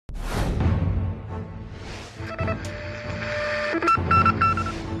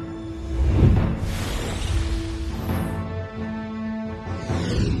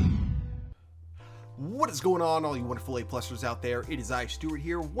going on, all you wonderful A-Plusers out there? It is I, Stuart,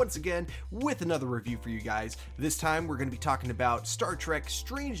 here once again with another review for you guys. This time we're going to be talking about Star Trek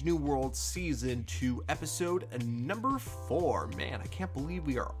Strange New Worlds Season 2, Episode number 4. Man, I can't believe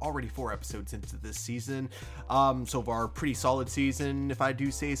we are already 4 episodes into this season. So far, pretty solid season, if I do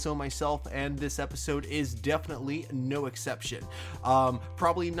say so myself, and this episode is definitely no exception.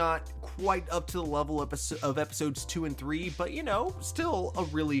 Probably not quite up to the level of episodes 2 and 3, but you know, still a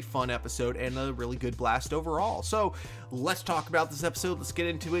really fun episode and a really good blast overall. So let's talk about this episode. Let's get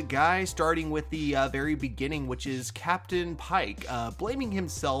into it, guys, starting with the very beginning, which is Captain Pike blaming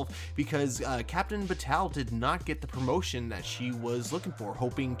himself because Captain Batal did not get the promotion that she was looking for,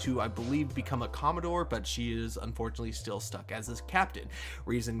 hoping to, I believe, become a Commodore, but she is unfortunately still stuck as a captain.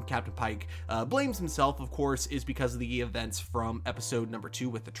 Reason Captain Pike blames himself, of course, is because of the events from episode number 2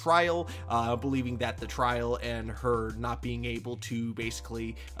 with the trial, believing that the trial and her not being able to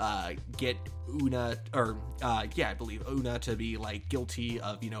basically get Una, or I believe Una to be like guilty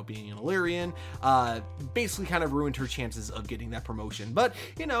of, you know, being an Illyrian, basically kind of ruined her chances of getting that promotion. But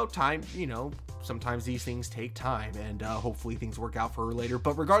you know, sometimes these things take time, and hopefully things work out for her later.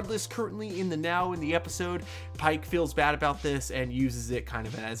 But regardless, currently in the now in the episode, Pike feels bad about this and uses it kind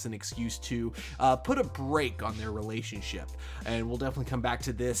of as an excuse to put a break on their relationship. And we'll definitely come back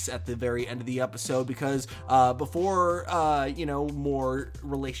to this at the very end of the episode, because before more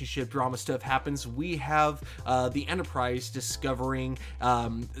relationship drama stuff happens, we have the Enterprise discovering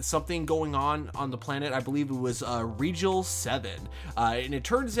something going on the planet. I believe it was Regal 7, and it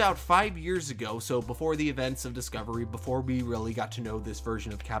turns out 5 years ago, so before the events of Discovery, before we really got to know this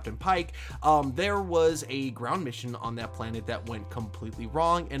version of Captain Pike, there was a ground mission on that planet that went completely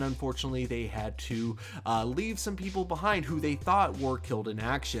wrong, and unfortunately they had to leave some people behind who they thought were killed in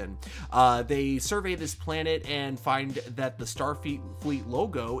action. They survey this planet and find that the Starfleet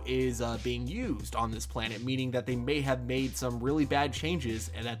logo is being used on this planet, meaning that they may have made some really bad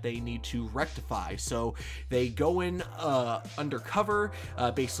changes and that they need to rectify. So they go in undercover,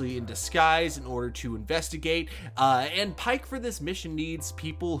 basically in disguise, in order to investigate. And Pike for this mission needs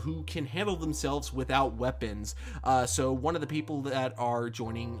people who can handle themselves without weapons. So one of the people that are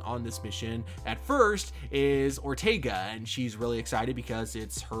joining on this mission at first is Ortega, and she's really excited because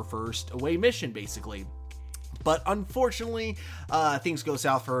it's her first away mission, basically. But unfortunately, things go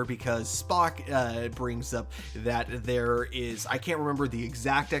south for her because Spock brings up that there is, I can't remember the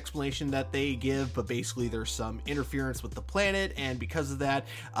exact explanation that they give, but basically there's some interference with the planet, and because of that,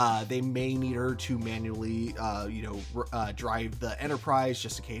 they may need her to manually, drive the Enterprise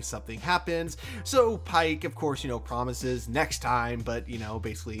just in case something happens. So Pike, of course, promises next time, but,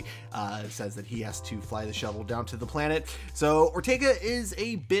 basically says that he has to fly the shuttle down to the planet. So Ortega is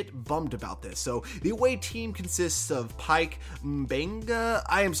a bit bummed about this. So the away team consists of Pike, M'Benga.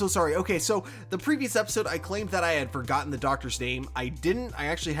 I am so sorry. Okay, so the previous episode I claimed that I had forgotten the doctor's name. I didn't. I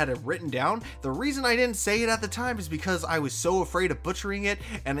actually had it written down. The reason I didn't say it at the time is because I was so afraid of butchering it,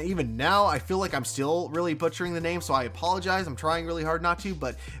 and even now I feel like I'm still really butchering the name, so I apologize. I'm trying really hard not to,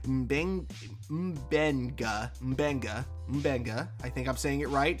 but M'Benga, I think I'm saying it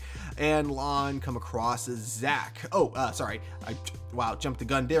right, and Lon come across as Zach. Sorry, I jumped the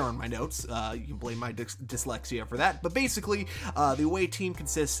gun there on my notes. You can blame my dyslexia for that. But basically, the away team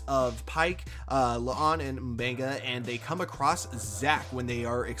consists of Pike, Lon, and M'Benga, and they come across Zach when they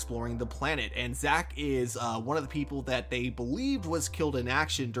are exploring the planet. And Zach is one of the people that they believed was killed in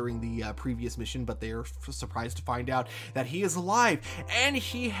action during the previous mission, but they are surprised to find out that he is alive, and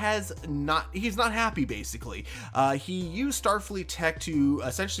he's not happy, basically. He used Starfleet tech to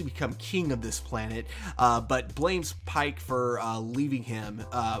essentially become king of this planet, but blames Pike for leaving him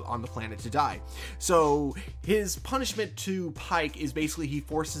on the planet to die. So his punishment to Pike is basically he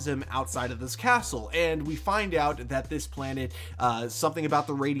forces him outside of this castle, and we find out that this planet, something about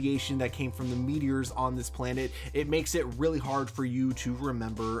the radiation that came from the meteors on this planet, it makes it really hard for you to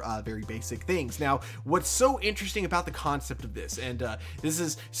remember very basic things. Now, what's so interesting about the concept of this, and this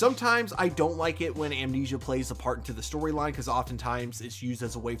is, sometimes I don't like it when amnesia plays a part into the storyline, because oftentimes it's used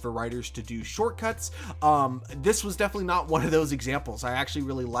as a way for writers to do shortcuts. This was definitely not one of those examples. I actually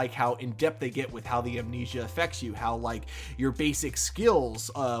really like how in-depth they get with how the amnesia affects you, how like your basic skills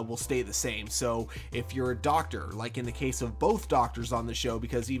will stay the same. So if you're a doctor, like in the case of both doctors on the show,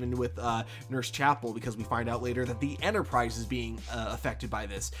 because even with Nurse Chapel, because we find out later that the Enterprise is being affected by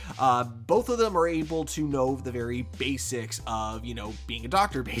this, both of them are able to know the very basics of, being a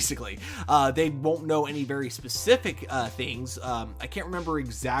doctor, basically. They won't know any very specific things. I can't remember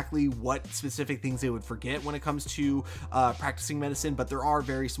exactly what specific things they would forget when it comes to practicing medicine, but there are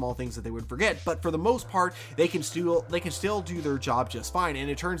very small things that they would forget. But for the most part, they can still do their job just fine. And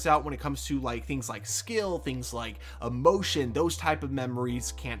it turns out when it comes to like things like skill, things like emotion, those type of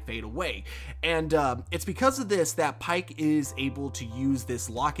memories can't fade away. And it's because of this that Pike is able to use this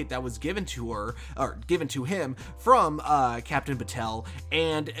locket that was given to him from Captain Batel,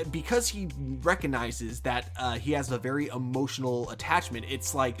 and because he recognizes that he has a very emotional attachment,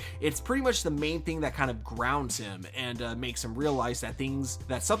 it's pretty much the main thing that kind of grounds him and makes him realize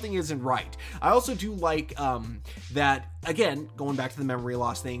that something isn't right. I also do like that, again, going back to the memory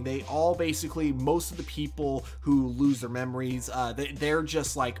loss thing, they all basically, most of the people who lose their memories, they're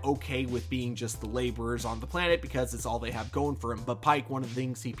just like okay with being just the laborers on the planet because it's all they have going for him. But Pike, one of the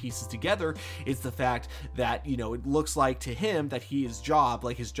things he pieces together is the fact that, you know, it looks like to him that his job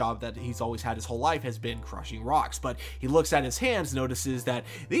that he's always had his whole life has been crushing rocks. But he looks at his hands, notices that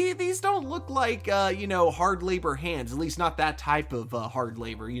these don't look like, hard labor hands, at least not that type of hard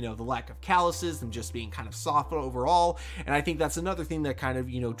labor, the lack of calluses, them just being kind of soft overall. And I think that's another thing that kind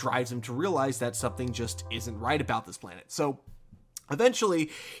of, drives him to realize that something just isn't right about this planet. So eventually,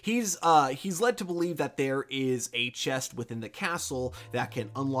 he's led to believe that there is a chest within the castle that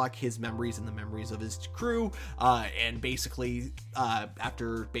can unlock his memories and the memories of his crew. And basically,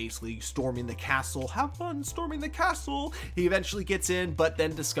 after storming the castle, have fun storming the castle, he eventually gets in, but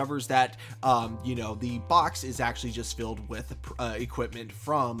then discovers that, the box is actually just filled with equipment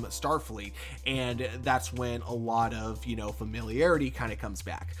from Starfleet. And that's when a lot of, familiarity kind of comes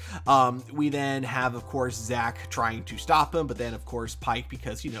back. We then have, of course, Zach trying to stop him, but then, of course, Pike,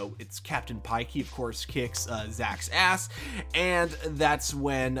 because it's Captain Pike, he of course kicks Zach's ass, and that's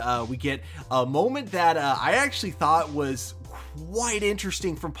when we get a moment that I actually thought was quite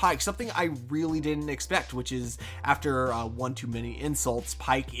interesting from Pike, something I really didn't expect, which is after one too many insults,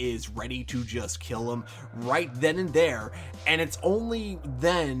 Pike is ready to just kill him right then and there, and it's only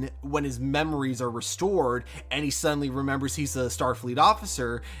then when his memories are restored and he suddenly remembers he's a Starfleet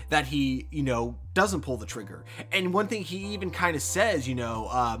officer that he, doesn't pull the trigger. And one thing he even kind of says,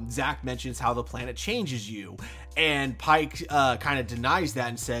 Zach mentions how the planet changes you, and Pike kind of denies that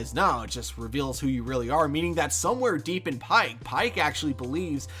and says, no, it just reveals who you really are, meaning that somewhere deep in Pike actually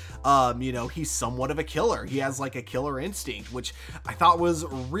believes, he's somewhat of a killer. He has like a killer instinct, which I thought was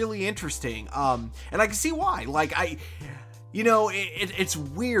really interesting. And I can see why. It's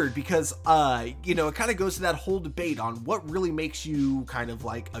weird because, it kind of goes to that whole debate on what really makes you kind of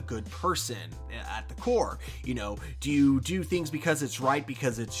like a good person at the core. Do you do things because it's right,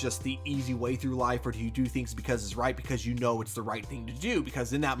 because it's just the easy way through life, or do you do things because it's right, because it's the right thing to do?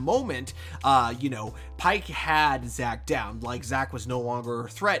 Because in that moment, Pike had Zach down. Like, Zach was no longer a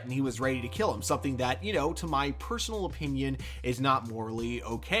threat and he was ready to kill him. Something that, to my personal opinion, is not morally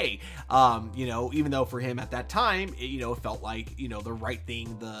okay. Even though for him at that time, it felt like, the right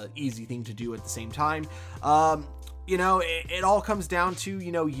thing, the easy thing to do at the same time. It all comes down to,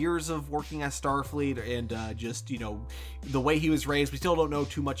 years of working at Starfleet and just, the way he was raised. We still don't know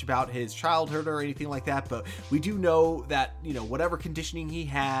too much about his childhood or anything like that, but we do know that, whatever conditioning he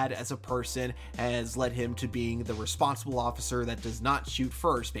had as a person has led him to being the responsible officer that does not shoot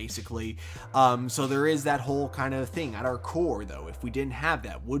first, basically. So there is that whole kind of thing at our core, though. If we didn't have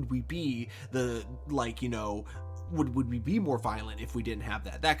that, would we be would we be more violent if we didn't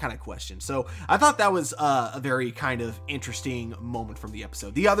have that kind of question? So I thought that was a very kind of interesting moment from the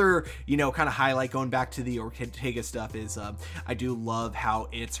episode. The other, kind of highlight, going back to the Ortega stuff, is I do love how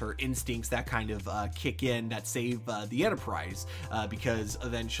it's her instincts that kind of kick in that save the Enterprise, because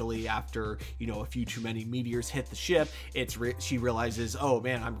eventually after, a few too many meteors hit the ship, she realizes, oh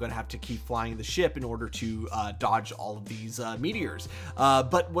man, I'm gonna have to keep flying the ship in order to dodge all of these meteors.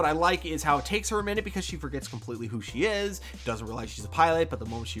 But what I like is how it takes her a minute, because she forgets completely who she is, doesn't realize she's a pilot, but the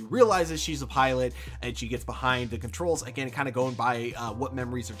moment she realizes she's a pilot and she gets behind the controls, again, kind of going by what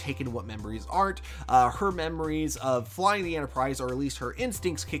memories are taken, what memories aren't, her memories of flying the Enterprise, or at least her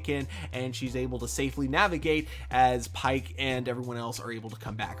instincts, kick in, and she's able to safely navigate as Pike and everyone else are able to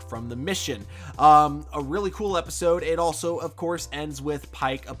come back from the mission. A really cool episode. It also, of course, ends with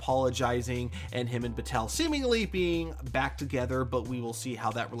Pike apologizing and him and Batel seemingly being back together, but we will see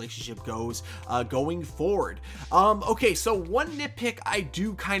how that relationship goes going forward. Okay, so one nitpick I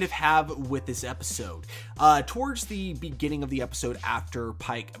do kind of have with this episode. Towards the beginning of the episode, after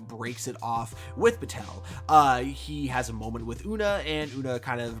Pike breaks it off with Batel, he has a moment with Una, and Una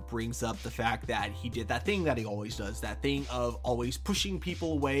kind of brings up the fact that he did that thing that he always does, that thing of always pushing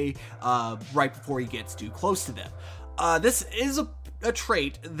people away right before he gets too close to them. This is a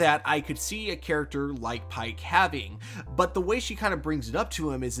trait that I could see a character like Pike having, but the way she kind of brings it up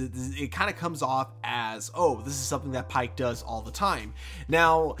to him is it kind of comes off as, oh, this is something that Pike does all the time.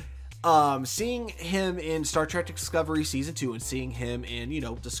 Now, seeing him in Star Trek Discovery Season 2 and seeing him in,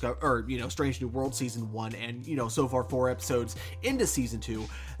 Strange New World Season 1 and, so far 4 episodes into Season 2,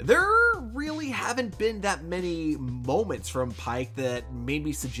 there really haven't been that many moments from Pike that made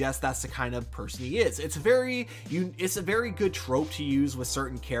me suggest that's the kind of person he is. It's a very good trope to use with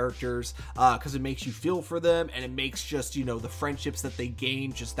certain characters, because it makes you feel for them, and it makes just, the friendships that they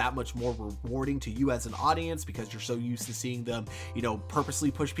gain just that much more rewarding to you as an audience, because you're so used to seeing them, purposely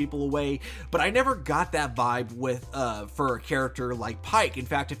push people away. But I never got that vibe with for a character like Pike. In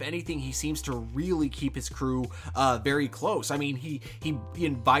fact, if anything, he seems to really keep his crew very close. I mean, he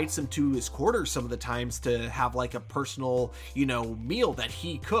invites them to his quarters some of the times to have like a personal, meal that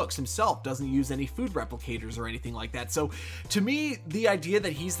he cooks himself, doesn't use any food replicators or anything like that. So to me, the idea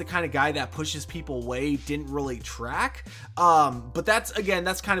that he's the kind of guy that pushes people away didn't really track. But that's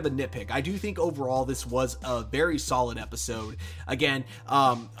kind of a nitpick. I do think overall this was a very solid episode. Again,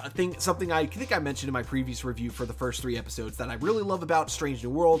 something I think I mentioned in my previous review for the first 3 episodes that I really love about Strange New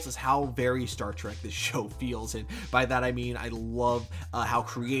Worlds is how very Star Trek this show feels. And by that I mean I love how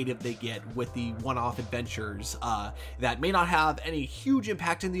creative they get with the one-off adventures that may not have any huge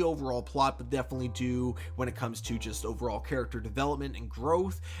impact in the overall plot, but definitely do when it comes to just overall character development and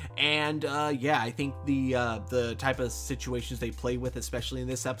growth. And I think the type of situations they play with, especially in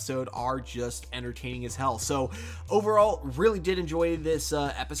this episode, are just entertaining as hell. So overall, really did enjoy this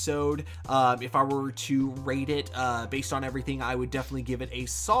episode. If I were to rate it based on everything, I would definitely give it a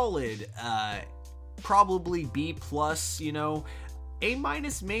solid probably B+, A-,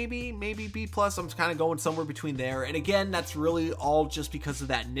 maybe B+. I'm kind of going somewhere between there. And again, that's really all just because of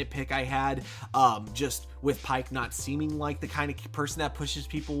that nitpick I had, just with Pike not seeming like the kind of person that pushes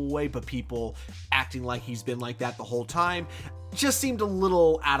people away, but people acting like he's been like that the whole time. Just seemed a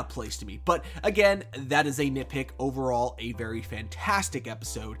little out of place to me. But again, that is a nitpick. Overall, a very fantastic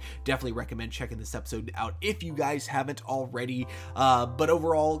episode. Definitely recommend checking this episode out if you guys haven't already. But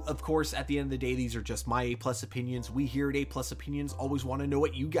overall, of course, at the end of the day, these are just my A+ opinions. We here at A+ Opinions always want to know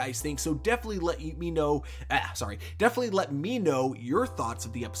what you guys think. So definitely let me know your thoughts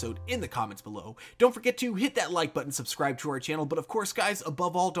of the episode in the comments below. Don't forget to hit that like button, subscribe to our channel. But of course, guys,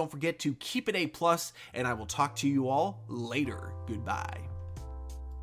 above all, don't forget to keep it A+, and I will talk to you all later. Goodbye.